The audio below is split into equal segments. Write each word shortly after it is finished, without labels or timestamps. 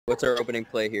What's our opening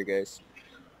play here, guys?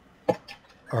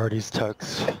 Artie's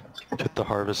text. Get the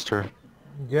harvester.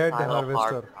 Get the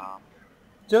harvester.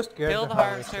 Just get Kill the the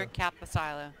harvester, cap the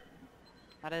silo.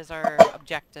 That is our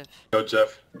objective. Go,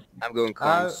 Jeff. I'm going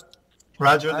comms.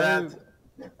 Roger that.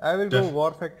 I will go Jeff.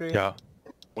 war factory. Yeah.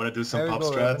 Want to do some I will pop go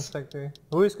weapons strats? factory.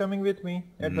 Who is coming with me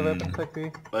at the weapons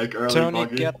factory? Like early Tony,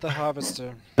 buggy? get the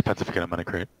harvester. Depends if you get a money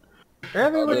crate.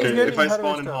 Everybody is Okay, getting if I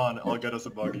spawn in harvester. Han, I'll get us a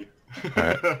buggy. Only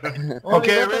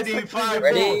Okay, weapons ready? factory 5,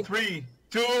 Ready? 4, 3,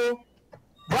 2,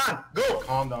 1, go!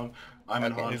 Calm down. I'm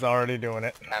in Okay. Han. He's already doing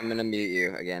it. I'm gonna mute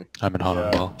you again. I'm in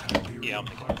Holland well. Yeah, I'm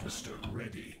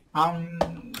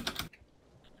thinking.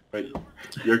 Wait,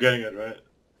 you're getting it, right?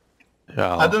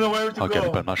 Yeah, I don't know where to I'll go. get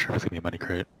it, but I'm not sure if it's gonna be a money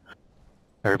crate.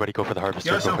 Everybody go for the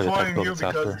harvester, Yes, go I'm for the tech following you buildings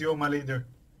because after. you're my leader.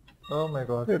 Oh my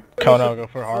god. Kono, go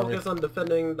for Harvey. Focus on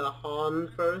defending the Han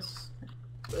first.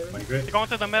 Maybe? Money crate? They're going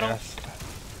through the middle. Yes.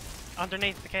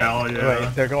 Underneath the cave. Hell yeah.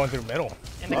 Wait, they're going through middle.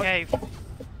 In the cave.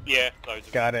 Yeah, those.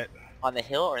 Got it. On the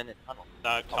hill or in the tunnel?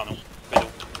 No, tunnel. Middle.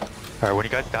 Alright, when you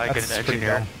guys die, That's get an pretty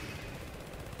engineer.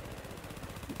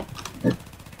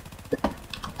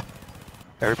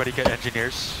 Everybody get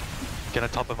engineers. Get on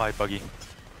top of my buggy.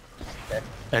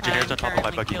 Engineers I'm on top of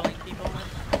my currently buggy. killing people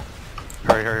with-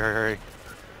 Hurry, hurry, hurry, hurry.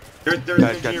 There's an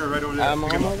Guys, engineer right over there. I'm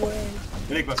Pick on him my up. way.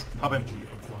 Enigmas, hop in.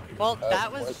 Well,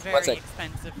 that was what's very it?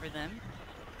 expensive for them.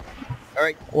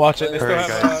 Alright. Watch it. They still Hurry,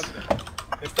 have guys.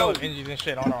 they still have engines and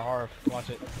shit on our Harv. Watch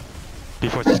it.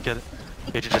 Before, just get it.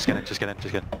 Agent, just get in, just get in,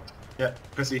 just get in. Yeah,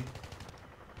 Chrissy.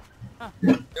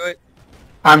 Do it.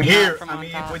 I'm here. here. from I on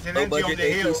mean, top. with an Low engine on budget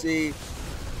the hill. APC.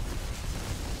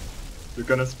 You're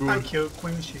gonna spoon. I killed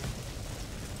Quincy.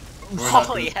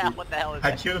 Oh yeah, what the hell is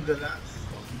I that? killed the last.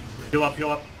 Heal up, heal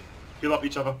up. Heal up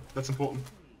each other. That's important.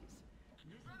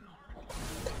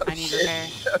 I need repair.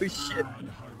 Oh shit.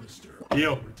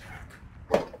 Heal.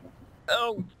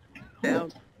 Oh.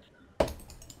 Down.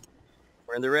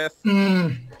 We're in the rift.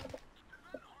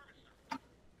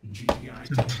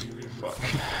 Fuck.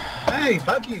 Hey,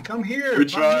 Bucky, come here. We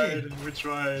tried. We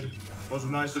tried. It was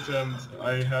a nice attempt.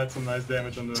 I had some nice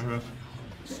damage on the roof.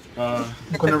 I'm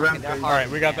gonna rampage. Alright,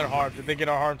 we got their Harv. Did they get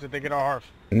our Harv? Did they get our Harv?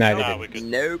 No, No, we could.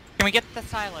 Nope. Can we get the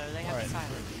silo? They have Alright. the silo.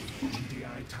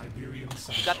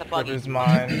 You got the That buggy. is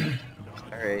mine.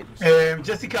 Alright.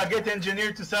 Jessica, get the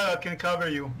engineer to Sarah. Can cover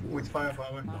you with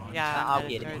firepower. Yeah, I'll I'm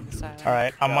get headed it. towards the silo.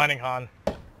 Alright, I'm mining Han.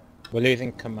 we're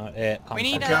losing We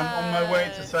need Okay, I'm on my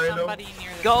way to silo. somebody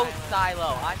near the Go silo.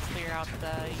 silo. I'm Clear out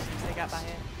the units they got by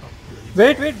here.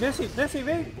 Wait, Jesse,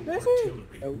 wait, Jesse!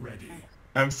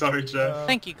 I'm sorry, Jeff.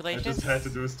 Thank you, I just Glacius. had to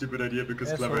do a stupid idea because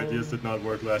Yes, clever well. ideas did not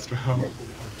work last round.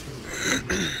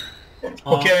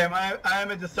 Okay,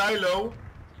 I'm at the silo.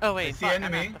 Oh wait, It's the fuck, I'm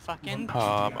enemy. at the fucking...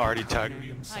 Artie tech.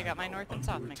 I got my north and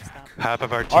south mixed up. Half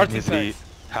of our team Artie needs to be techs.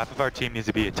 half of our team needs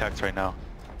to be attacked right now.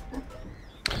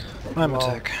 I'm a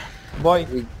tech. Boy,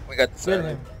 We got the kill silo.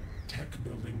 him.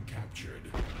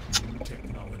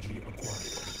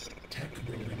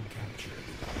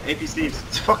 AP Steves.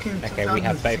 It's fucking Okay, we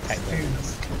have both tech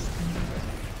 2016.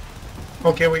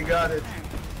 Okay, we got it.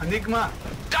 Enigma.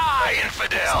 Die,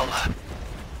 infidel!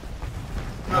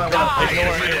 No,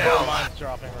 Ignore any mines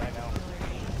dropping right now.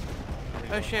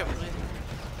 Oh shit, we're losing.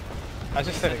 I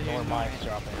just said ignore mines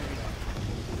dropping.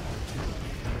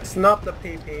 It's not the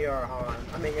PP or Han.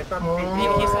 I mean, it's not the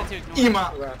PP. He said to ignore.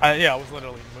 Ima. Yeah, I was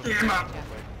literally moving. Ima.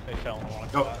 They fell in the wrong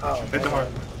Oh, spot. hit the heart.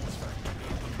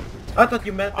 I thought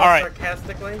you meant that Alright.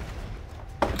 sarcastically.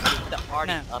 the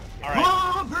party No. up. Alright,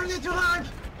 Oh, burn it alive!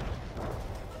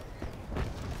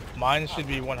 mine should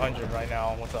be 100 right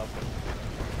now. What's up?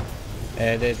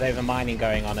 There's over mining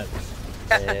going on at.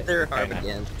 They're hard Kono.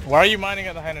 again. Why are you mining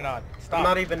at the Hananad? I'm Stop.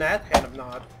 not even at Hand of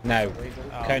Nod. No,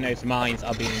 Reason. Oh. Kono's mines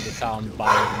are being disarmed by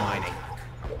over mining.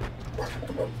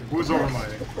 Who's over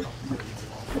mining?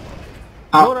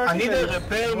 More I need a artillery.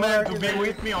 repairman to be More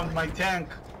with me on my tank.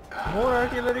 More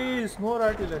artilleries,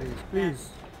 please.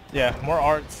 Yeah, more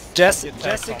arts. Get techs on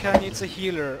Jessica them. needs a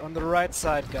healer on the right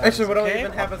side, guys. Actually, we don't okay?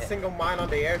 even have a single mine on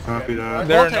the airstrip. Copy that. Right?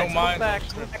 There are Vortex, no mines back, on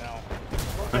the strip now.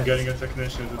 I'm getting a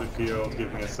technician to the field.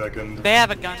 Give me a second. They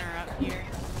have a gunner up here.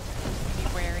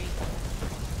 Be wary.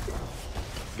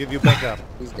 Give you backup.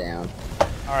 He's down.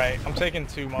 Alright, I'm taking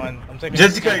two mine. I'm taking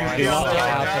Jessica, two you mines. feel Not the right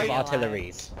out guy? of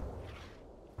artilleries.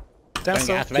 That's Don't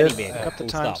get out of okay. any vehicle. Full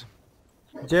stop.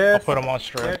 I'll Just put them on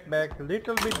strip. get back,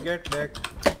 little bit get back.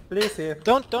 Play safe.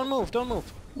 Don't move.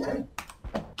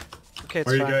 Okay, it's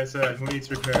Where you fine. guys at? Who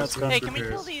needs repairs? Who Hey, needs can we kill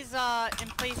repairs? these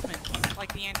emplacements,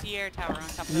 like the anti-air tower on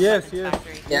top of the Yes, weapons yes.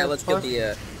 factory? Yeah, let's kill First- the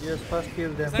Yes, first kill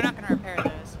 'Cause them. they're not gonna repair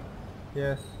those.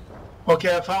 Yes.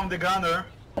 Okay, I found the gunner.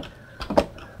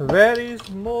 Where is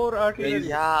more artillery?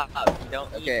 Yeah,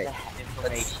 don't need Okay. that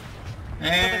information. Other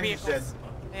And vehicles.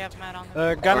 They have men on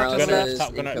them. Gunner to the Gunner left. is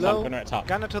Top, gunner at incoming. top, gunner at top.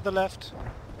 Gunner to the left.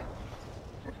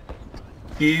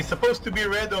 he's supposed to be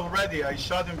red already. I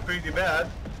shot him pretty bad.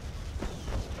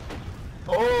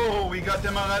 Oh, we got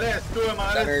the Morales. 2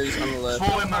 Morales. Gunners on the left.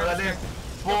 4 Morales.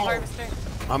 4. Harvester.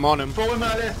 I'm on him. 4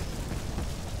 Morales.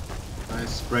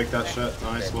 Nice, break that shit.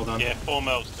 Nice, well done. Yeah, 4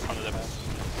 mils to front of the base.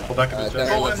 Pull back a bit. Gunner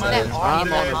 4 left Morales side. on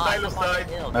the I'm silo on side.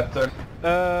 the hill. Method.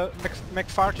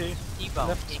 McFarty, T-bone.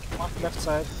 left, left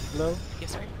side, low.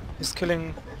 Yes, sir. He's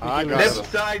killing. I got Left it.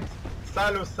 side.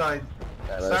 Silo side.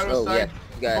 Silos. Silo Oh, yeah. side.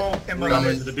 You got 4 it. and Run Morales.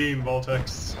 into the beam,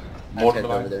 Voltex. I'll head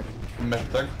over there.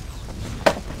 Method.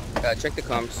 Check the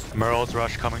comms. Merle's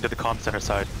rush coming to the comm center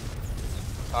side.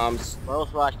 Comms.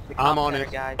 Merle's rush. The I'm on center,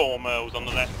 it. guys. 4 mils on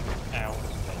the left. Ow.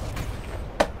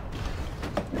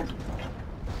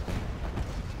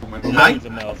 Loads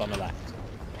of mils on the left.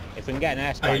 If we can get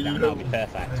an airstrike down, that'll be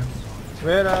perfect.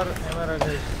 Where are emeralds?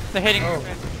 They're hitting Oh.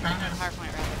 hard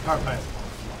point rather. Hardpoint.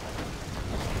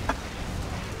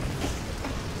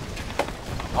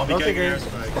 I'll be Okay getting guys,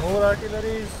 airstrike. more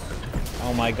artilleries.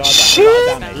 Oh my god, that's a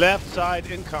lot of damage. Left side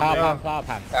incoming. Power plant, power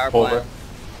plant. Power plant.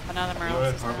 Another Go Merle.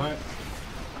 ahead, hardpoint.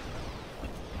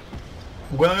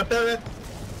 I'm gonna repair it.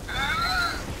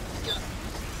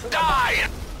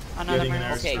 Another Getting an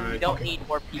Merle. Okay, we Airstrike. don't Okay. need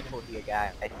more people here,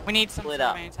 guys. We need some Split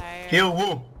up. anti-air. Heal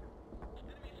who?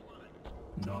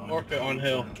 Orca on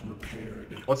hill.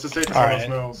 What's the status All on right. those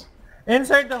mills?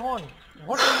 Inside the horn.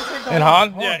 What is inside the In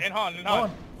horn? Han? Yeah, in Han, in Han.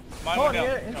 Horn. Mine Horn, went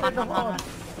down. yeah, inside the horn.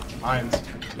 Mines.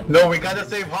 No, we gotta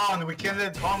save Han. We can't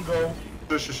let Han go.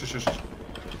 Shush.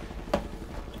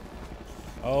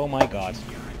 Oh my god.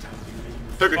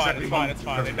 Took It's fine, exactly it's fine, Han. it's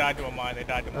fine. They died to a mine, they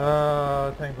died to a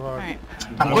mine. Thank God.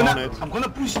 Alright. I'm gonna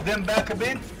push them back a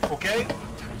bit, okay?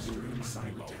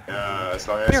 Yeah,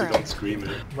 so I You're actually don't scream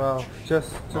it. Wow, just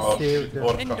saved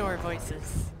them. Indoor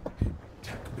voices.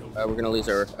 We're gonna lose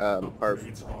our harp.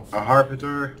 A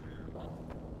Harpiter.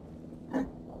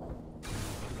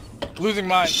 Losing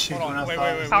mine. Shit, Hold we're on, not wait,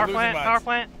 fine. we're Power losing plant, mines. power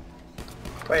plant.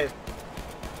 Wait.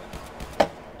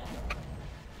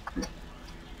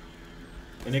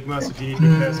 Enigmas, if you need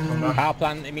repairs, come back. Power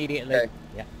plant immediately. Okay.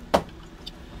 Yeah.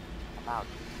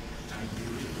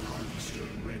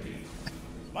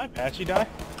 My Apache die?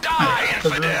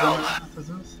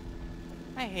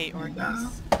 I hate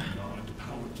organs.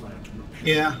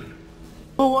 Yeah.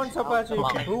 Who wants Apache?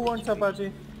 Okay. Who wants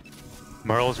Apache?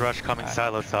 Merle's rush coming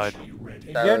silo side.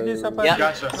 Get this Apache. Yeah.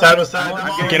 Gotcha. Side to side. I'm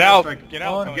getting Get an out! airstrike. Get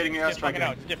out! I'm getting an Get airstrike. fucking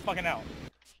out! Get fucking out!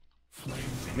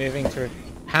 Moving through.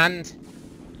 Hand.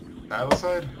 Side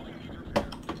side.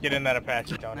 Get in that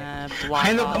Apache, Tony. Block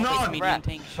Hand off up, with no, medium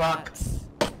tank fuck. shots.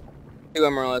 2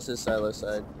 MRLS's silo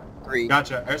side. 3.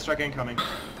 Gotcha. Airstrike incoming.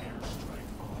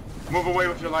 Move away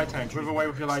with your light tank. Move away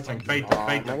with your light tank. Bait them.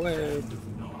 Bait On my them. way.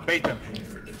 Bait them.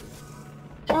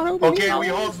 Okay, Okay, we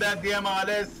hold that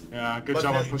DMRS. Yeah, good But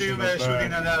job they're on pushing still us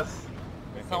shooting back. at us.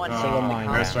 Someone Single mine.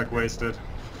 Airstrike wasted.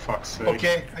 Fuck's sake.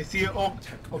 Okay, I see you. Oh,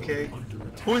 okay.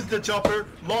 Who's the chopper?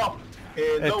 Lop.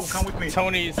 No, It's come with me.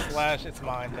 Tony's slash it's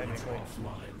mine technically.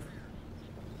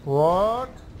 What?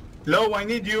 Low, I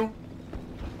need you.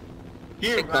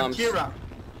 Here, It comes. Kira.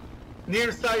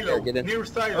 Near silo. Here, get in. Near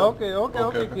silo. Okay,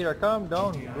 Kira, calm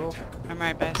down, bro. I'm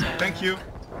right by side. Thank you.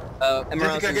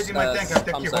 MRLS's Jessica, get in my tank. I'll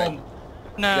take comms you side. home.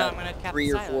 No, You I'm gonna got cap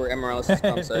 3 the or 4 silo. MRLS's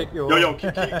comms side. Take you Yo, home.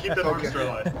 keep that orchestra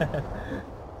alive.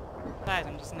 Guys,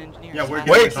 I'm just an engineer. Yeah, we're It's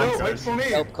getting fine. Wait, no, wait for me.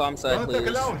 Help comm side, Don't take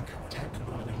please. alone.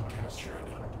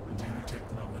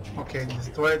 Okay,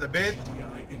 destroy it a bit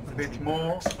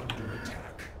more.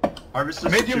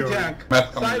 Medium tank,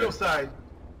 silo side.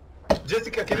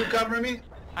 Jessica, can you cover me?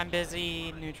 I'm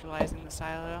busy neutralizing the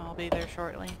silo. I'll be there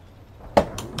shortly.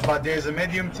 But there's a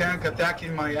medium tank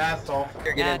attacking my ass off.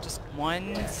 Here, get Yeah, in. just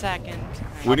 1 second.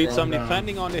 We need some down.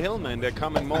 defending on the hill, man. They're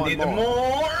coming I more need and more.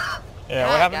 more. Yeah,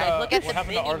 Ah, we're having guys, a look at we're the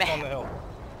having the arcs mini-map. on the hill.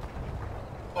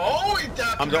 Oh, he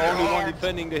tapped I'm the me only one hard.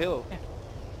 defending the hill.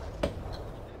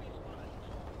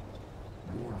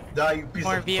 Die, you piece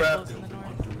More of crap. vehicles in the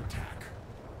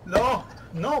north.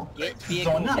 No, Get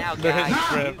vehicles Zona. now, They're guys. hitting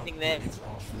I'm trip. using this.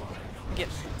 Get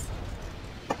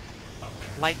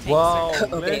light tanks. Wow, are-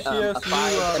 Okay, Glacius, a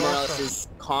 5 you are awesome. MRLS's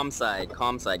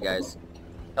comm side, guys.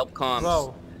 Help comms.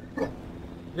 Wow.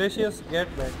 Glacius,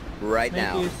 get back. Right Snake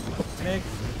now. is Snake.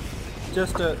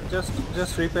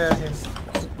 Just repair him.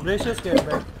 Glacius, get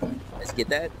back. Let's get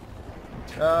that.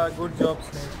 Good job,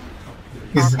 Snake.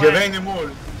 He's Power giving him all.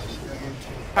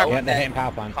 Yeah, they're hitting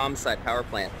power plant. Comm side, power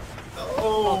plant.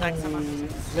 Full deck someone.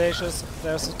 Glacius,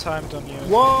 there's a timed on you.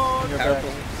 What? Power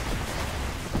plant.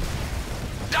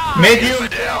 Medium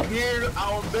near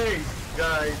our base,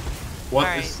 guys. What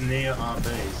Alright. is near our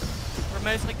base? We're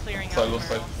mostly clearing out Silo the side.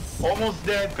 barrels. Almost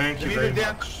dead. Thank you The very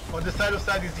middle much. On the side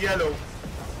is yellow.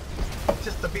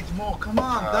 Just a bit more. Come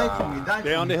on, die for me. Die for me.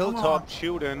 They're on the Come hilltop on.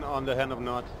 shooting on the hand of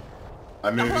Nod.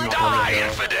 I'm moving up on the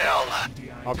hill.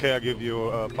 Okay, I give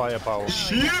you firepower.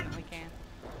 Shit! We can.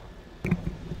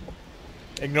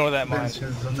 Ignore that mine. זה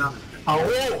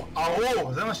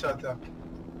מה שאתה.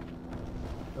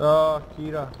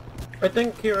 Kira. I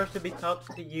think Kira should be taught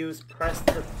to use press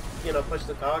to, push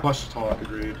the dog. Push talk,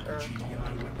 agreed.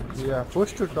 Yeah,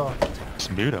 push to talk.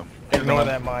 Just mute him. Ignore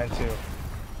that mine too.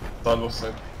 Silo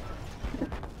side.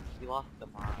 You lost the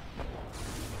mine.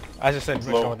 I just said It's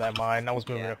low. ignore that mine. I was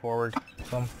moving it forward.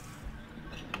 Some.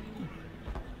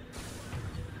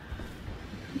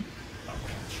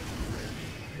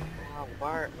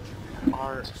 Where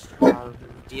are our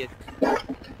vehicles?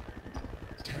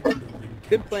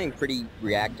 Been playing pretty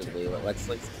reactively. Let's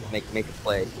make a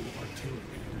play.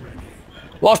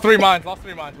 Lost 3 mines. Lost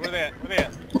 3 mines. Where are they at? Where are they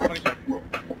at? Somebody check.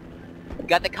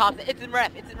 Got the cops. It's in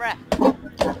ref. It's in ref.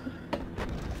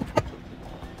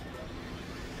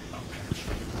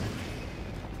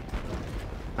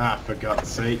 Ah, for God's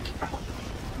sake.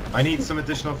 I need some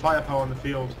additional firepower on the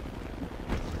field.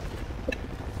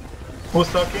 Who's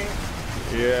talking?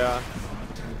 Yeah.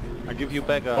 I give you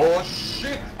back Oh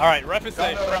shit! Alright, ref is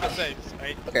safe. Ref is safe.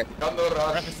 Right. Okay. Gunner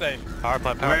rush. Ref is safe. Power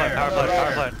plant, power plant, power plant,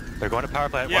 power plant. They're going to power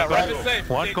plant. Yeah, One ref going, is safe.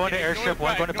 one going to airship,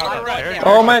 one going to power plant. Airship,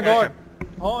 Oh my airship, god!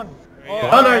 On!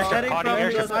 Oh no, Airship, shedding Connie, from the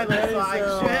airship. silent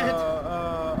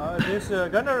side. Shit!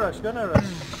 This gunner rush.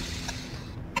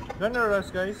 Gunner rush,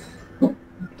 guys.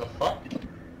 The fuck?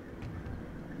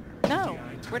 No,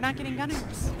 we're not getting gunners.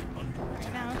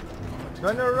 Right now.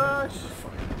 Gunner rush!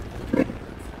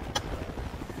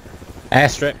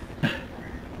 Airstrip.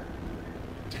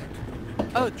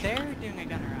 Oh, they're doing a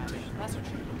gunner rush. That's what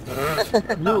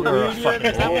You idiot!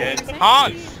 you're saying.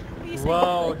 Hans! What are you saying?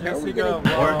 Wow, Jessica,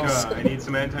 wow. Orca, I need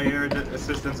some anti-air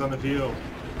assistance on the field.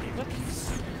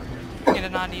 Whoops. Get a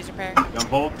non-user pair. Young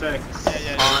Voltex.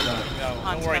 Yeah. No, don't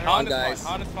Hans worry. covered. Han is Guys.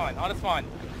 fine. Han is fine. Han is fine.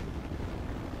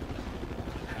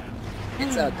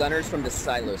 It's gunners from the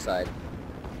silo side.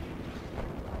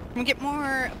 Can we get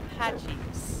more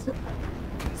Apaches?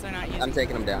 Because they're not using I'm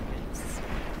taking them down.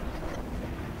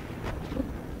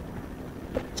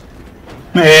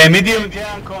 Medium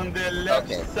junk on the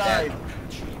left Okay, side.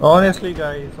 Honestly,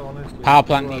 guys, honestly. Power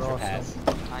plant you needs are repairs.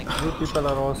 awesome. You people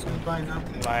are awesome.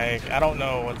 Like, I don't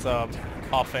know what's up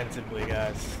offensively,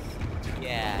 guys.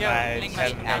 Yeah. Yo, I getting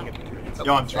haven't right taken out.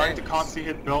 Yo, I'm trying to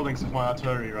constantly hit buildings with my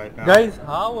artillery right now. Guys,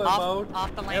 how about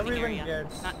off the landing everyone area.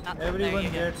 gets There everyone you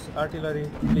go. gets artillery,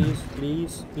 please,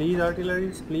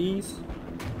 artilleries, please,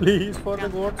 for the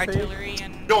God's sake. Artillery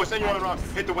and... Yo, send you on the rock.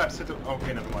 Hit the webs, hit the...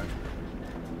 Okay, never mind.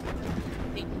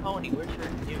 Hey Tony, where's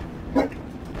your dude?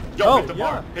 Yo, Oh, hit the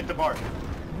bar, yeah. hit the bar.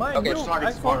 My Okay, nuke, target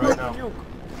I spot forgot right to now.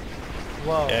 nuke.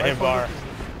 Wow, Yeah, I hit bar.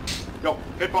 forgot to nuke. Yo,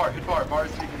 hit bar, hit bar. Bar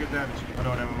is taking good damage. Oh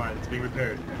no, never mind. It's being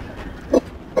repaired.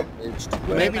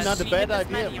 Maybe not a Can you bad get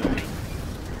this idea. medium, right?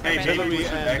 Hey, maybe Artillery we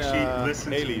should and actually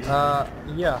listen to Haleys.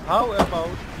 Yeah, how about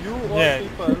you all Yeah.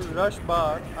 people rush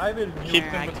bar, I will nuke.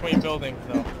 Keep them between buildings,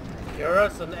 though. You're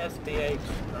us an SPH.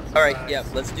 Alright, yeah,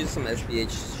 let's do some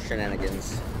SBH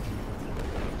shenanigans.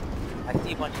 I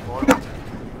see a bunch more.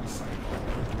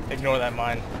 Ignore that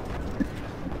mine.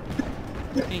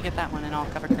 Can you get that one and I'll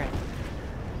cover crit?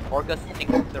 Orcas hitting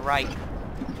to the right.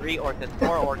 3 orcas,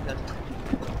 4 orcas.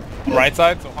 Right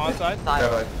side, so Han side? Side.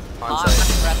 Yeah, right. On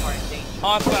and ref are in danger.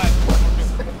 Han side!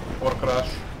 Or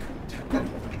crash.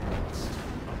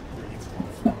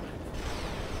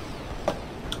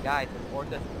 Guys,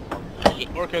 orcas.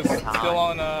 Orca's still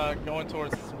on, going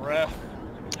towards ref.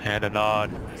 Hand a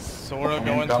nod. Sort of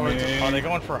going towards... Are they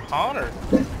going for Han or... What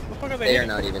the fuck are they They are hitting?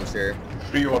 not even sure.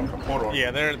 3 orca, 4 orca.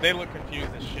 Yeah, they look confused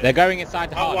as shit. They're going inside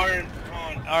the Oh, hut.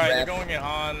 Alright, they're Ref. going in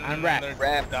Han. And ref. They're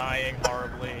Ref. dying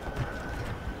horribly.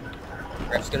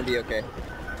 Ref's gonna be okay.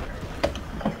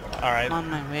 Alright. On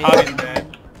my way. Hadi's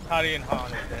dead. Hadi and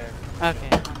Han is dead. Okay,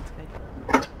 sounds good.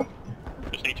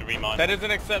 Just need to remine. That is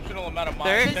an exceptional amount of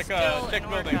There mines. is Check, still check an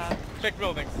buildings. orca. Check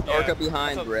buildings. Orca Yeah.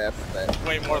 behind That's a- ref, but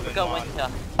Way more than Orca Han. went to...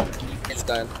 It's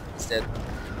done. It's dead.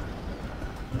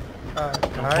 Young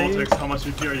Guys, Voltex, how much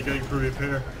repair are you getting for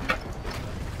repair?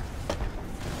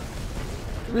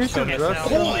 we should Yes, rush now.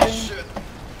 something.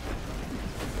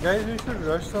 Guys, we should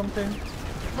rush something.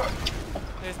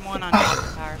 There's one on top of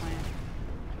the power plant.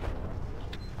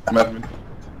 Madman.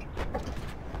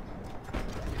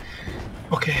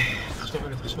 Okay.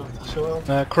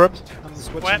 תחשוב. Crypt. I'm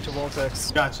switching to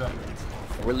Voltex. Gotcha.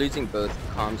 We're losing both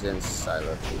comms and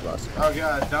silo. We lost. Oh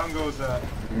god, down goes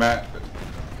Matt.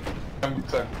 What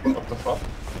the fuck?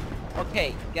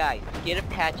 Okay, guys, get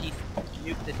Apaches,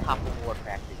 nuke the top of War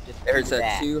Factory. Just There's do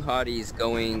that. 2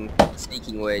 hotties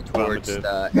sneaking way towards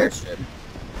the airship.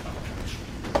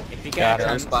 If you get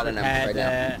I'm spotting them right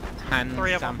now.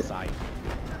 hand campsite.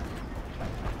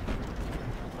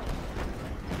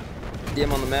 See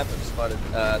them on the map. I've spotted.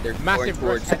 They're going Massive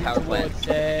towards the power plant.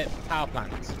 Power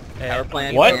plants. Power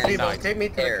plant. What? And Take me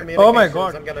to the air. communications. Oh my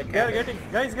god. I'm gonna They are camp it. getting...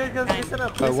 Guys, listen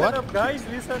up. Listen what? up, guys.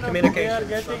 Listen up. They are Communications,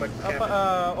 getting so I can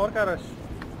up, Orca rush.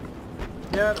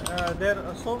 There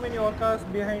are so many Orcas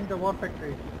behind the war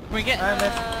factory. Can we get I'm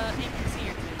APC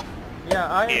or two? Yeah,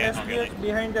 I Yeah, am SPH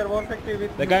behind their war factory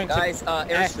with... They're going to Guys,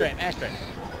 airstrip. airstrip.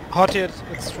 Hot hit,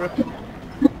 it's strip.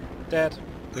 Dead.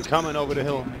 They're coming over the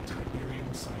hill.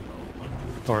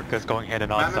 Orca's going hand and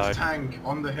Mammoth onside. tank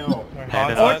on the hill.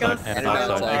 Hand and Onside? onside. Hand and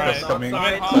onside. Alright, coming.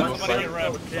 somebody get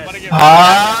rep. Somebody get rep. On.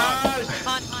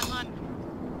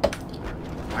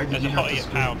 Why did There's you a have party to at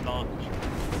swim? power plant.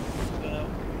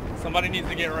 Somebody needs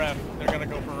to get rep. They're gonna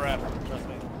go for rep. Trust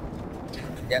me.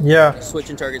 Yep. Yeah.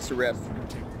 Switching targets to ref.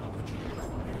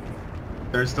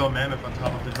 There's still Mammoth on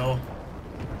top of the hill.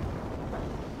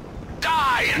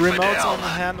 Remotes on the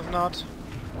hand of not.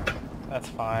 That's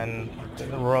fine.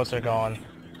 The rows are gone.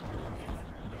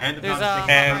 And the There's, top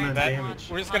And permanent that, damage.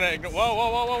 we're just gonna go.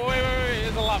 Whoa, wait.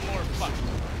 There's a lot more. Fuck.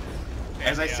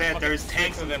 As I Yeah, said, fucking there's 6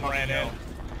 tanks of on the them ran fucking in.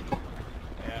 hill.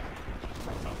 Yeah.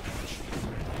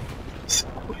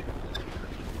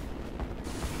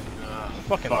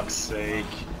 Fucking Fuck's sake.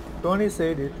 Tony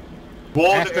said it. Whoa,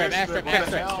 Airstrip, the airstrip, airstrip, what the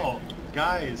airstrip. hell?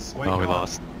 Guys, wake Oh, we up.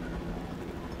 lost.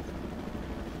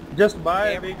 Just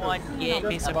buy Everyone vehicles.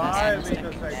 get Just buy Apaches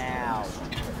vehicles right now. now.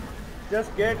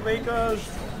 Just get vehicles.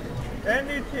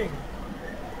 Anything.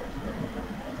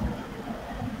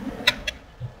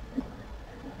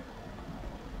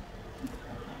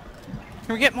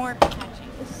 Can we get more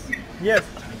Apaches? Yes.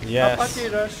 Yes. Apache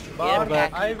rush, bar,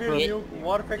 Apache. I will Get- nuke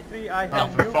war factory, I Oh,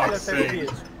 have for nuke fuck's plus sake.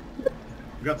 SPH.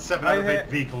 We got 7 I out of 8 ha-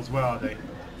 vehicles, where are they?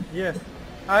 Yes.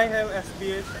 I have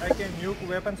SPH, I can nuke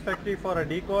weapons factory for a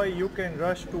decoy, you can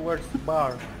rush towards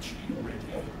bar.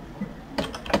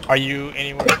 Are you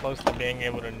anywhere close to being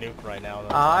able to nuke right now?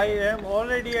 Though? I am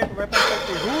already at weapons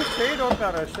factory. Who said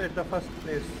Orca rush at the first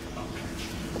place?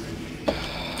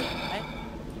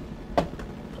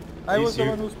 I was the you.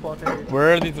 one who spotted it.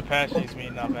 Where are these Apaches? Me,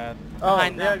 not bad. Oh,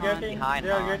 Behind they are the Han, getting behind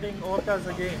Han. orcas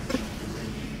again.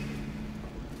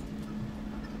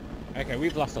 Okay,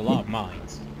 we've lost a lot of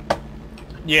mines.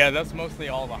 Yeah, that's mostly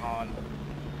all the Han.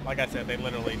 Like I said, they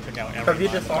literally took out every Have you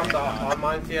mine. disarmed all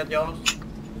mines yet, y'all?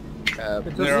 We There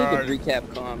need are- to recap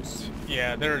comms.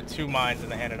 Yeah, there are 2 mines in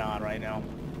the hand and on right now.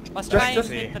 Let's Just- try and just-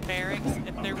 hit the barracks.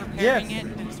 If they're repairing Yes.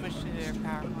 it, then switch to their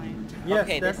power plant. Yes,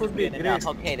 Okay, that this would is be good enough.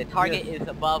 great. Okay, the target Yes. is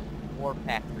above War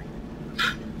Factory.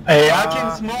 Hey, I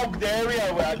can smoke the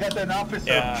area where I got an officer.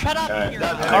 Yeah. Shut up, Alright, hero.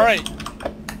 that's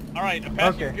Alright,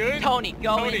 Apache's Okay. good? Tony,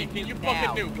 go Tony, in can you now. fucking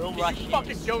nuke? We'll Can rush you it.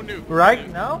 fucking go nuke? Right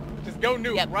now? Just go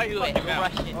nuke, Yep, right do it. fucking We'll now.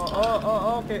 rush it.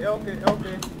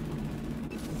 Okay.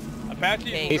 Apache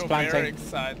He's will go planting. barracks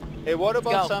side. Hey, what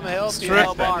about Go. some help Strip.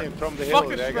 defending from the Fuck hill?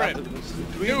 the They got strip.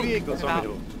 3 Nuke. vehicles on the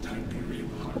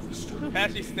hill.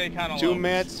 Apache stay kinda 2 low.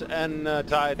 meds and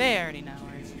tied. They already know.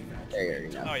 There you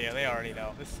go. Oh yeah, they already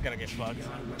know. This is gonna get fucked.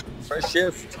 First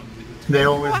shift. They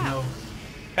always know.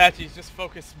 Apache's just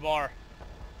focus bar.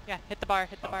 Yeah, hit the bar.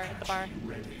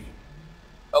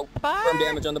 Oh, Bar. firm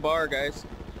damage on the bar, guys.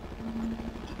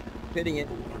 Hitting it.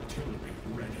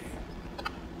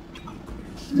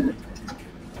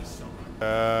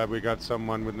 We got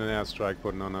someone with an airstrike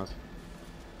putting on us.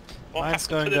 Mine's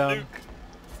going down.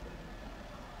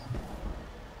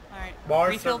 Alright, Bar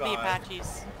refill the survived.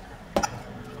 Apaches.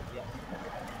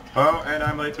 Oh, and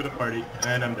I'm late to the party,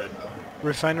 and I'm dead.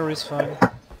 Refinery's fine.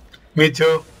 Me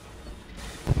too.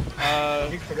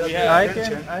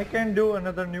 I can do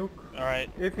another nuke. Alright.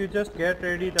 If you just get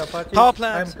ready, the Apache. Power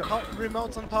plant!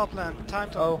 Remotes on power plant. Time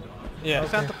to Oh, Yeah.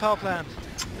 defend the power plant.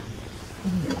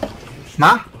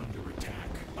 Ma?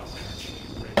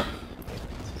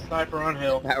 Sniper on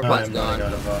hill. Power plant's gone.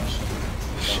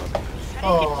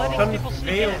 oh. Letting people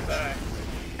sneak in.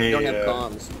 We don't have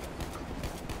comms.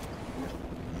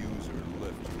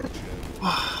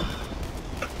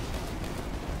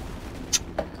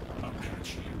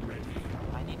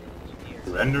 I need an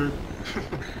engineer. Rendered?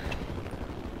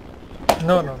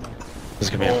 No. This is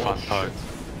gonna be a fun part.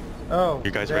 Oh.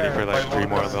 You guys ready for like 3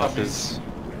 more losses?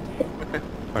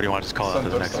 Or do you want to just call out to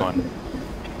the next one?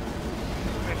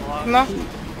 No,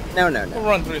 No. we'll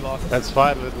run 3 losses. Let's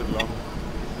fight a little bit longer.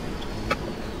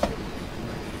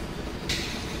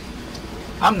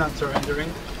 I'm not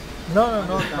surrendering. No,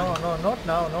 not now, not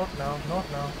now.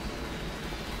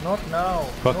 Not now.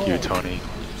 Fuck no. you, Tony.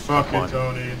 Fuck you, F1.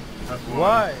 Tony. F1.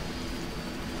 Why?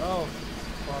 Oh,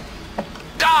 fuck.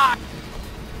 Die!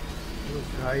 Those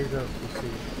guys are pussy.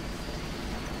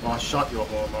 Oh, shut your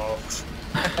whore mouth.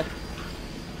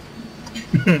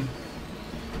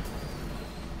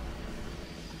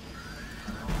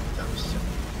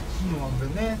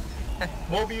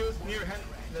 Mobius near hand.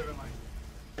 Never mind.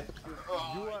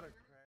 You are.